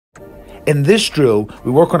In this drill,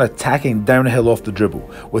 we work on attacking downhill off the dribble,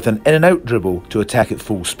 with an in and out dribble to attack at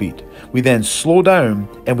full speed. We then slow down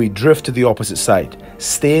and we drift to the opposite side,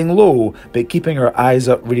 staying low but keeping our eyes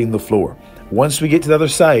up reading the floor. Once we get to the other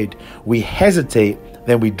side, we hesitate,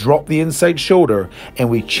 then we drop the inside shoulder and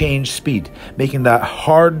we change speed, making that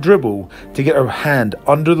hard dribble to get our hand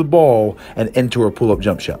under the ball and into our pull-up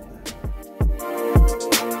jump shot.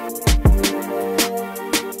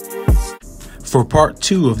 For part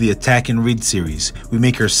 2 of the attack and read series, we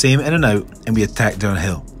make our same in and out and we attack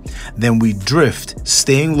downhill. Then we drift,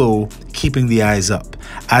 staying low, keeping the eyes up.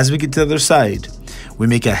 As we get to the other side, we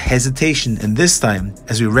make a hesitation, and this time,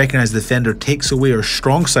 as we recognize the defender takes away our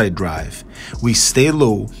strong side drive, we stay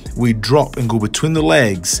low, we drop and go between the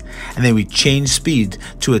legs, and then we change speed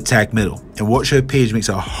to attack middle. And watch how Paige makes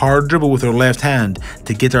a hard dribble with her left hand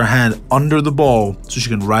to get her hand under the ball so she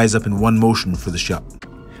can rise up in one motion for the shot.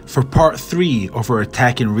 For part 3 of our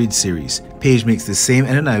attack and read series, Paige makes the same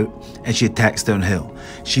in and out and she attacks downhill.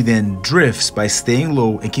 She then drifts by staying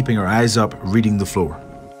low and keeping her eyes up, reading the floor.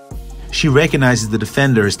 She recognizes the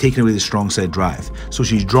defender has taken away the strong side drive, so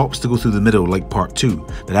she drops to go through the middle like part 2.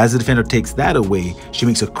 But as the defender takes that away, she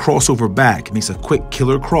makes a crossover back, makes a quick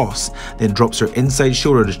killer cross, then drops her inside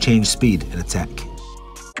shoulder to change speed and attack.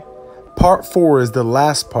 Part 4 is the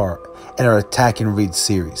last part in our attack and read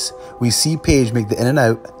series. We see Paige make the in and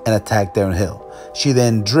out and attack downhill. She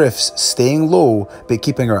then drifts, staying low but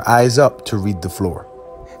keeping her eyes up to read the floor.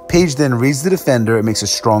 Paige then reads the defender and makes a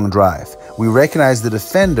strong drive. We recognize the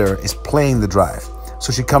defender is playing the drive,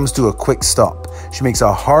 so she comes to a quick stop. She makes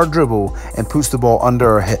a hard dribble and puts the ball under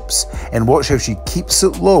her hips. And watch how she keeps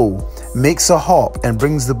it low, makes a hop and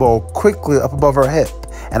brings the ball quickly up above her hip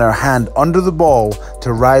and her hand under the ball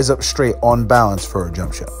to rise up straight on balance for her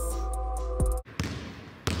jump shot.